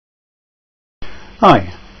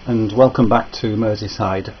Hi, and welcome back to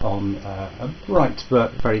Merseyside on a bright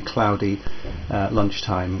but very cloudy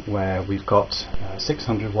lunchtime, where we've got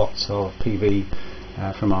 600 watts of PV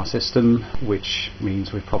from our system, which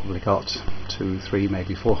means we've probably got 2, 3,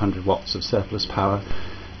 maybe 400 watts of surplus power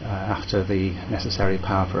after the necessary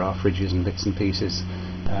power for our fridges and bits and pieces,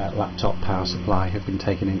 laptop power supply have been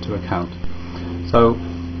taken into account. So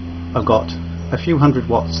I've got a few hundred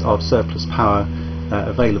watts of surplus power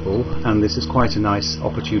available, and this is quite a nice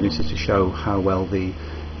opportunity to show how well the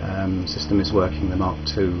system is working, the Mark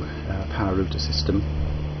II power router system,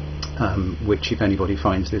 which, if anybody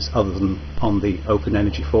finds this other than on the Open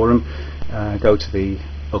Energy Forum, go to the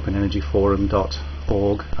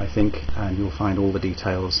openenergyforum.org, I think, and you'll find all the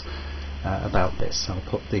details about this. I'll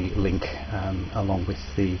put the link along with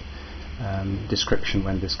the description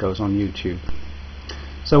when this goes on YouTube.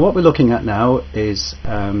 So what we're looking at now is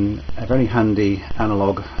a very handy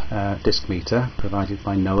analogue disc meter provided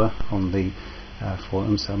by Noah on the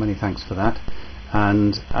forum, so many thanks for that.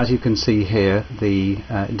 And as you can see here, the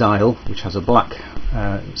dial, which has a black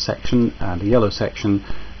section and a yellow section,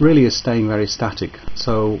 really is staying very static.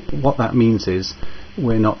 So what that means is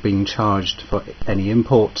we're not being charged for any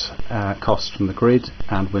import cost from the grid,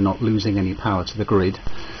 and we're not losing any power to the grid.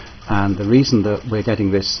 And the reason that we're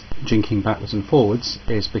getting this jinking backwards and forwards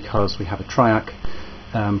is because we have a triac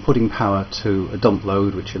putting power to a dump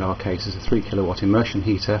load, which in our case is a 3 kilowatt immersion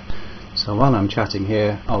heater. So while I'm chatting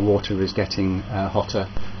here, our water is getting hotter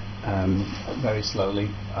very slowly.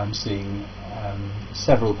 I'm seeing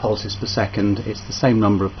several pulses per second. It's the same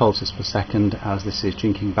number of pulses per second as this is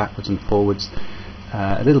jinking backwards and forwards.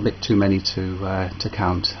 A little bit too many to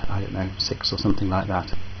count, I don't know, 6 or something like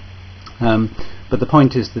that. But the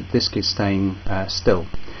point is that disk is staying still.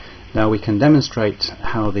 Now we can demonstrate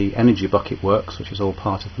how the energy bucket works, which is all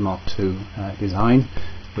part of the Mark II design,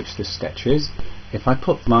 which this sketch is. If I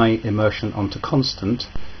put my immersion onto constant,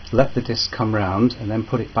 let the disk come round, and then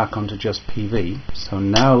put it back onto just PV, so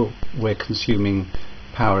now we're consuming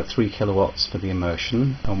power at 3 kilowatts for the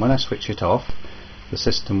immersion, and when I switch it off, the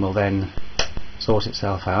system will then sort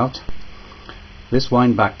itself out. This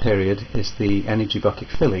wind back period is the energy bucket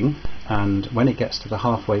filling, and when it gets to the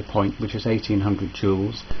halfway point, which is 1800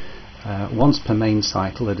 joules, once per main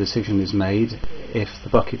cycle a decision is made. If the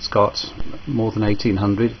bucket's got more than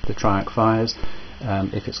 1800, the triac fires.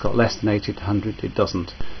 If it's got less than 1800, it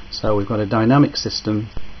doesn't. So we've got a dynamic system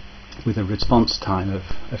with a response time of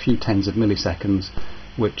a few tens of milliseconds,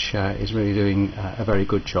 which is really doing a very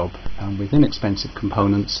good job. And with inexpensive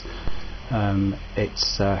components,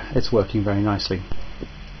 it's working very nicely.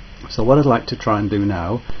 So what I'd like to try and do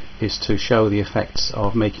now is to show the effects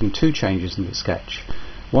of making two changes in the sketch.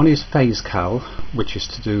 One is phase cal, which is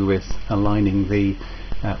to do with aligning the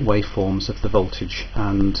waveforms of the voltage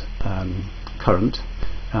and current,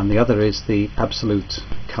 and the other is the absolute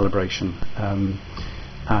calibration, and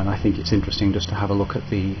I think it's interesting just to have a look at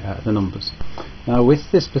the numbers. Now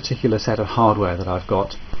with this particular set of hardware that I've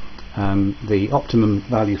got, the optimum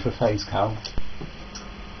value for phase cal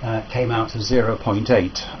came out as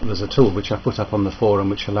 0.8. There's a tool which I put up on the forum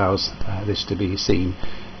which allows this to be seen.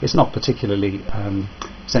 It's not particularly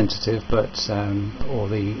sensitive, but or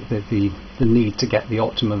the need to get the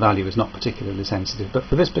optimum value is not particularly sensitive, but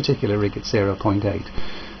for this particular rig it's 0.8.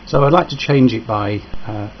 So I'd like to change it by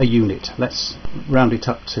a unit. Let's round it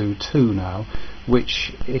up to 2 now,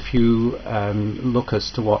 which, if you look as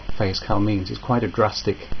to what phase cal means, is quite a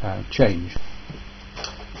drastic change.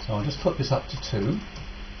 So I'll just put this up to 2.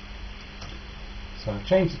 So I've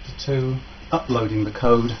changed it to 2, uploading the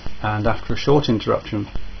code, and after a short interruption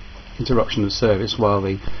of service while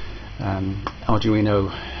the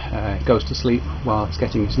Arduino goes to sleep while it's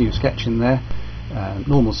getting its new sketch in there,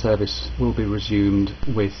 normal service will be resumed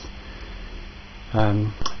with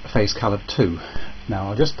phase cal of 2. Now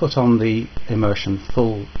I'll just put on the immersion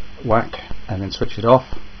full whack and then switch it off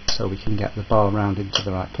so we can get the bar rounded to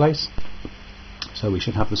the right place. So we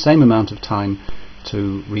should have the same amount of time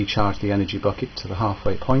to recharge the energy bucket to the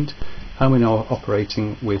halfway point, and we're now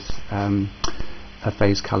operating with a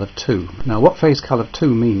phase cal of 2. Now what phase cal of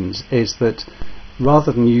 2 means is that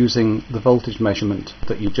rather than using the voltage measurement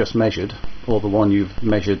that you've just measured, or the one you've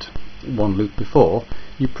measured one loop before,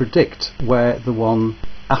 you predict where the one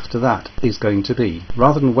after that is going to be.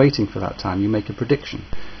 Rather than waiting for that time, you make a prediction.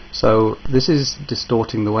 So this is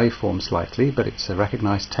distorting the waveform slightly, but it's a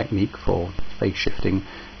recognized technique for phase shifting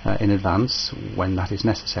in advance when that is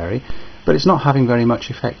necessary, but it's not having very much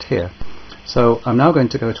effect here. So I'm now going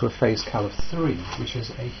to go to a phase cal of 3, which is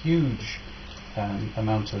a huge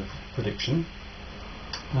amount of prediction.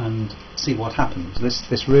 and see what happens.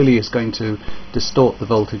 This really is going to distort the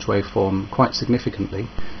voltage waveform quite significantly,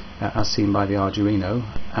 as seen by the Arduino,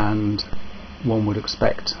 and one would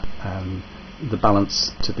expect the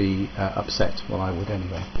balance to be upset. Well, I would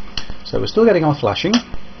anyway. So we're still getting our flashing.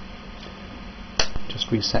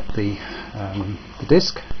 Just reset the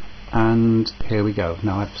disk, and here we go.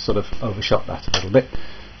 Now I've sort of overshot that a little bit,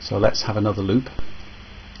 so let's have another loop.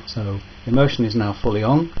 So immersion is now fully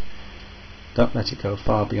on. Don't let it go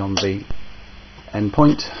far beyond the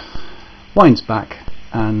endpoint. Winds back,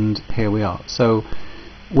 and here we are. So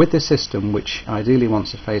with this system, which ideally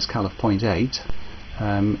wants a phase cal of 0.8,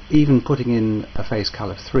 even putting in a phase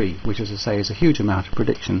cal of 3, which, as I say, is a huge amount of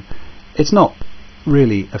prediction, it's not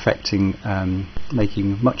really affecting,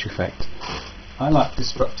 making much effect. I like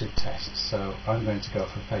destructive tests, so I'm going to go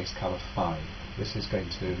for a phase cal of 5. This is going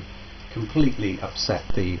to completely upset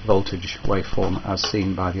the voltage waveform as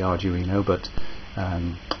seen by the Arduino, but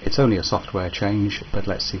it's only a software change, but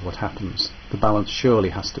let's see what happens. The balance surely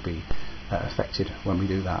has to be affected when we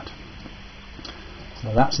do that.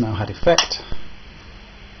 So that's now had effect.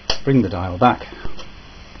 Bring the dial back,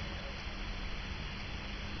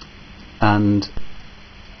 and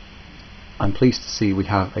I'm pleased to see we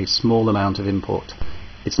have a small amount of input.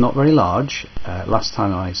 It's not very large. Last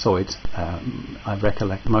time I saw it, my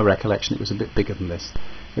recollection, it was a bit bigger than this.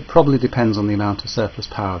 It probably depends on the amount of surplus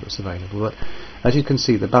power that's available, but as you can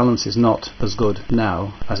see, the balance is not as good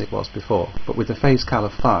now as it was before. But with the phase cal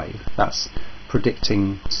of 5, that's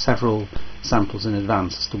predicting several samples in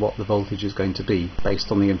advance as to what the voltage is going to be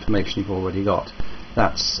based on the information you've already got.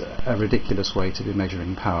 That's a ridiculous way to be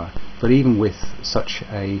measuring power. But even with such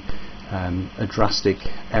a drastic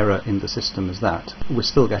error in the system as that, we're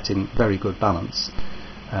still getting very good balance.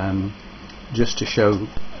 Just to show,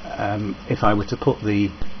 if I were to put the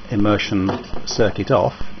immersion circuit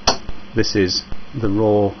off, this is the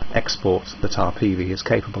raw export that our PV is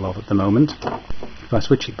capable of at the moment. If I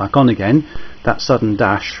switch it back on again, that sudden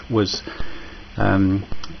dash was 3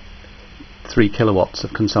 kilowatts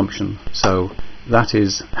of consumption. So that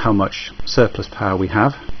is how much surplus power we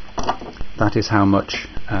have. That is how much,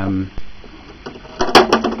 and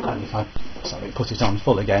if I put it on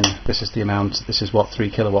full again, this is the amount, this is what 3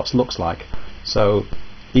 kilowatts looks like. So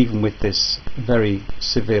even with this very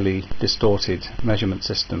severely distorted measurement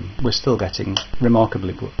system, we're still getting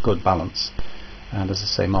remarkably good balance. And as I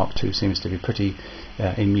say, Mark II seems to be pretty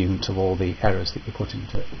immune to all the errors that you put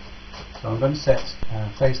into it. So I'm going to set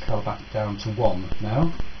phase cal back down to 1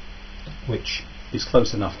 now, which is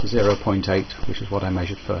close enough to 0.8, which is what I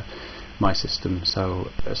measured for my system. So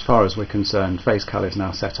as far as we're concerned, phase cal is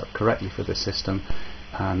now set up correctly for this system,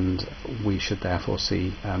 and we should therefore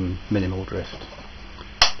see minimal drift.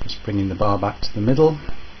 Just bringing the bar back to the middle.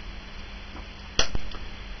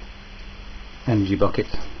 Energy bucket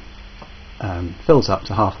fills up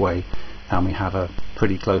to halfway, and we have a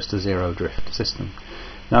pretty close to zero drift system.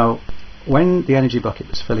 Now, when the energy bucket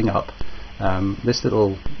was filling up, this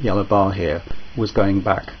little yellow bar here was going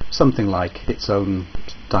back something like its own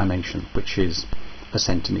dimension, which is a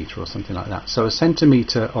centimetre or something like that. So a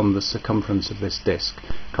centimetre on the circumference of this disc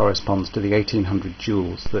corresponds to the 1800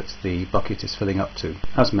 joules that the bucket is filling up to,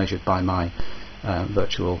 as measured by my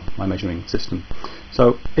my measuring system.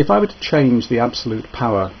 So if I were to change the absolute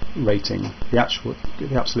power rating, the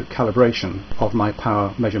absolute calibration of my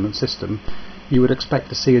power measurement system, you would expect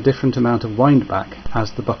to see a different amount of wind back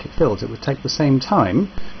as the bucket fills. It would take the same time.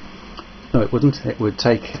 No, it wouldn't. It would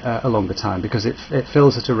take a longer time, because it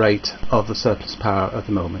fills at a rate of the surplus power at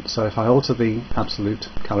the moment. So if I alter the absolute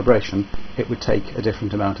calibration, it would take a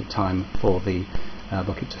different amount of time for the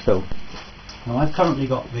bucket to fill. Now I've currently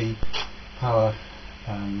got the power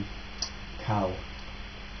cal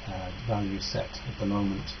value set at the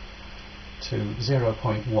moment to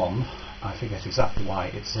 0.1. I forget exactly why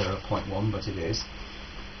it's 0.1, but it is.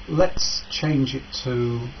 Let's change it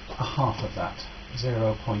to a half of that,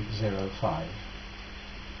 0.05.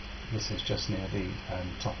 This is just near the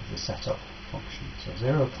top of the setup function. So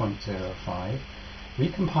 0.05.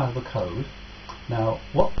 Recompile the code. Now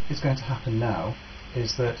what is going to happen now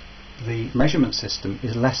is that the measurement system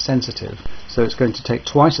is less sensitive, so it's going to take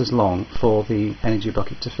twice as long for the energy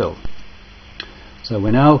bucket to fill. So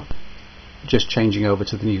we're now just changing over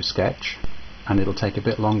to the new sketch, and it'll take a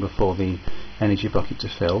bit longer for the energy bucket to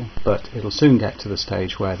fill, but it'll soon get to the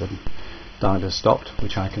stage where the dial has stopped,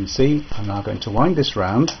 which I can see. I'm now going to wind this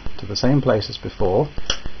round to the same place as before,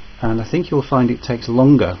 and I think you'll find it takes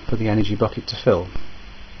longer for the energy bucket to fill.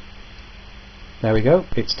 There we go,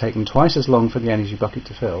 it's taken twice as long for the energy bucket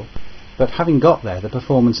to fill, but having got there, the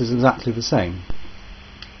performance is exactly the same.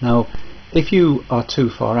 Now, if you are too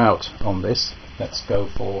far out on this, let's go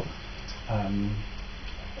for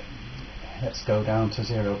let's go down to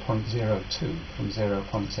 0.02 from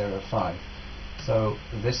 0.05. So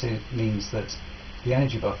this means that the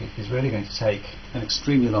energy bucket is really going to take an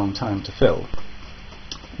extremely long time to fill.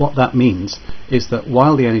 What that means is that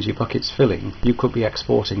while the energy bucket's filling, you could be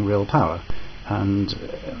exporting real power, and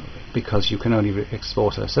because you can only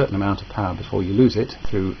export a certain amount of power before you lose it,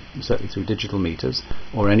 certainly through digital meters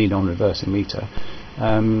or any non-reversing meter,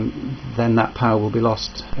 then that power will be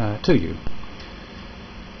lost to you.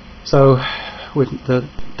 So with the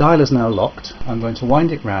dial is now locked, I'm going to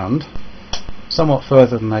wind it round somewhat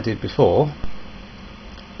further than I did before,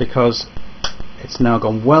 because it's now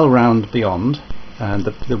gone well round beyond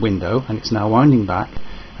the window, and it's now winding back,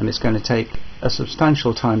 and it's going to take a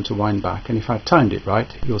substantial time to wind back, and if I've timed it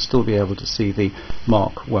right, you'll still be able to see the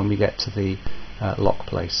mark when we get to the lock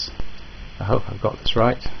place. I hope I've got this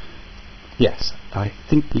right. Yes, I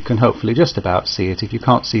think you can hopefully just about see it. If you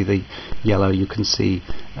can't see the yellow, you can see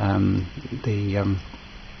the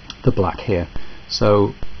black here.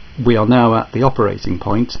 So we are now at the operating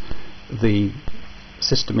point. The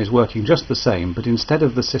system is working just the same, but instead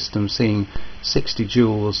of the system seeing 60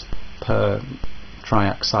 joules per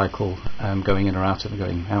triac cycle going in or out of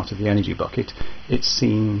the energy bucket, it's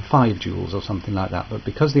seen 5 joules or something like that. But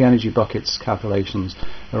because the energy bucket's calculations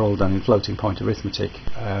are all done in floating point arithmetic,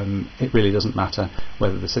 it really doesn't matter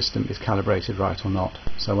whether the system is calibrated right or not.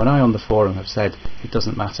 So when I on the forum have said it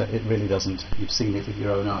doesn't matter, it really doesn't. You've seen it with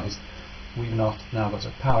your own eyes. We've now got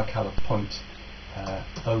a power cal of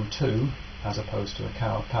 0.02 as opposed to a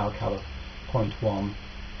power cal of 0.1.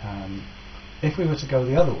 If we were to go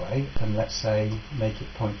the other way and let's say make it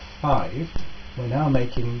 0.5, we're now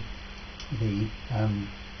making the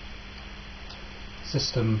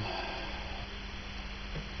system,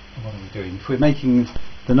 what are we doing? If we're making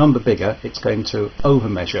the number bigger, it's going to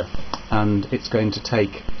overmeasure, and it's going to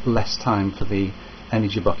take less time for the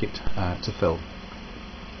energy bucket to fill.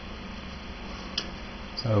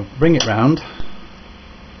 So bring it round,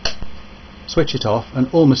 switch it off, and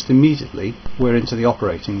almost immediately we're into the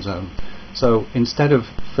operating zone. So instead of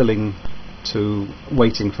waiting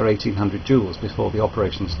for 1800 joules before the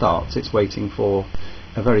operation starts, it's waiting for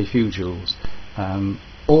a very few joules.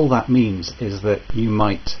 All that means is that you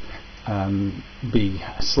might be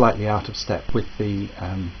slightly out of step with the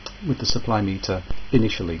supply meter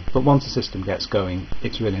initially, but once the system gets going,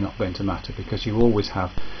 it's really not going to matter, because you always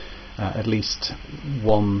have at least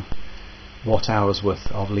 1 watt-hours worth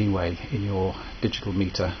of leeway in your digital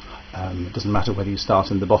meter. It doesn't matter whether you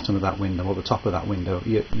start in the bottom of that window or the top of that window.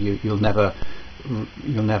 You'll never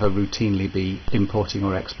routinely be importing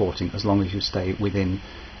or exporting as long as you stay within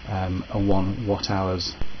a 1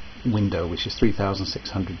 watt-hours window, which is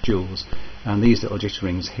 3600 joules. And these little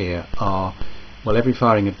jitterings here are, well, every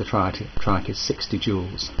firing of the triac is 60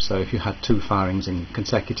 joules. So if you had 2 firings in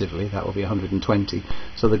consecutively, that will be 120.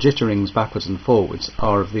 So the jitterings backwards and forwards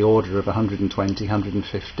are of the order of 120,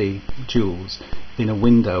 150 joules in a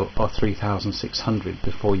window of 3600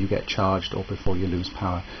 before you get charged or before you lose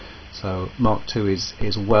power. So Mark II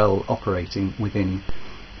is well operating within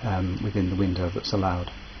the window that's allowed.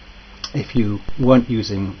 If you weren't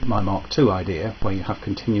using my Mark II idea, where you have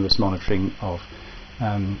continuous monitoring of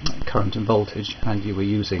current and voltage, and you were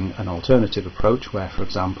using an alternative approach where, for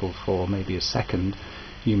example, for maybe a second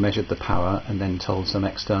you measured the power and then told some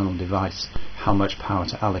external device how much power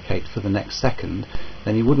to allocate for the next second,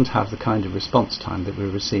 then you wouldn't have the kind of response time that we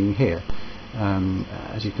were seeing here.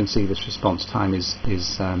 As you can see, this response time is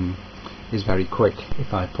very quick.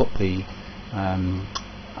 If I put the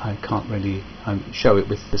I can't really show it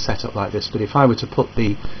with the setup like this, but if I were to put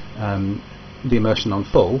the immersion on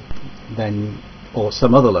full, then, or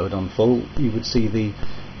some other load on full, you would see the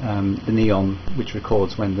neon which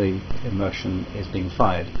records when the immersion is being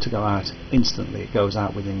fired to go out instantly. It goes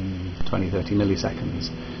out within 20-30 milliseconds,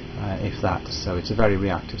 if that. So it's a very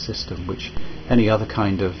reactive system, which any other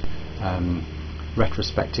kind of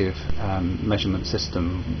retrospective measurement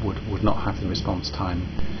system would not have the response time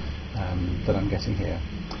that I'm getting here.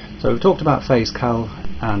 So we've talked about phase cal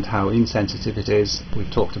and how insensitive it is.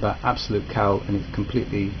 We've talked about absolute cal, and it's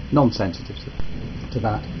completely non-sensitive to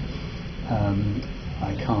that.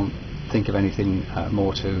 I can't think of anything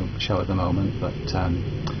more to show at the moment, but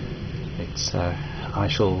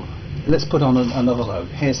let's put on another load.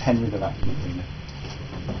 Here's Henry the vacuum cleaner.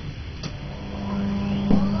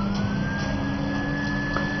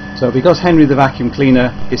 So because Henry the vacuum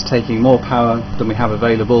cleaner is taking more power than we have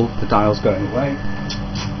available, the dial's going away.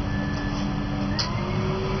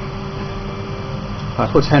 If I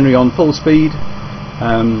put Henry on full speed,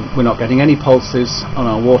 we're not getting any pulses on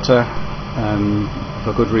our water,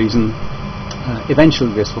 for good reason.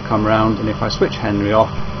 Eventually this will come round, and if I switch Henry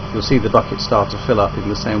off, you'll see the bucket start to fill up in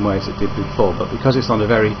the same way as it did before, but because it's on a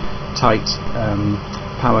very tight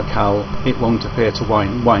power cal, it won't appear to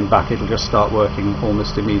wind back, it'll just start working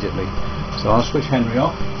almost immediately. So I'll switch Henry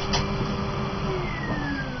off,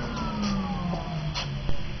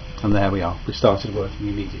 and there we are, we started working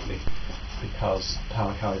immediately because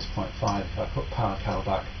power cal is 0.5. If I put power cal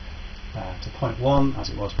back to 0.1 as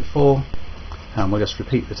it was before, and we'll just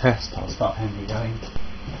repeat the test. I'll start Henry going.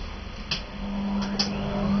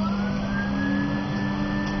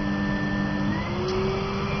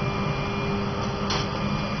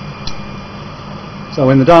 So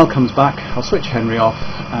when the dial comes back, I'll switch Henry off,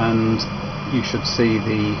 and you should see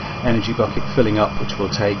the energy bucket filling up, which will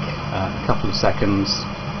take a couple of seconds,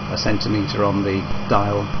 a centimetre on the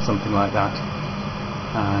dial, something like that,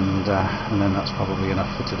 and then that's probably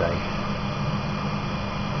enough for today.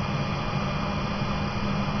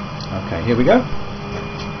 Okay, here we go.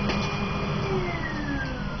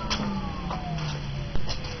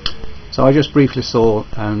 So I just briefly saw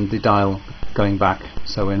the dial going back,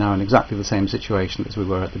 so we're now in exactly the same situation as we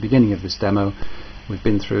were at the beginning of this demo. We've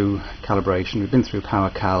been through calibration, we've been through power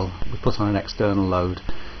cal, we've put on an external load.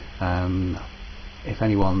 If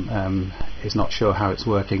anyone is not sure how it's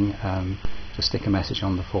working, just stick a message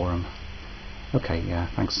on the forum. Okay, yeah,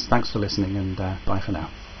 thanks for listening, and bye for now.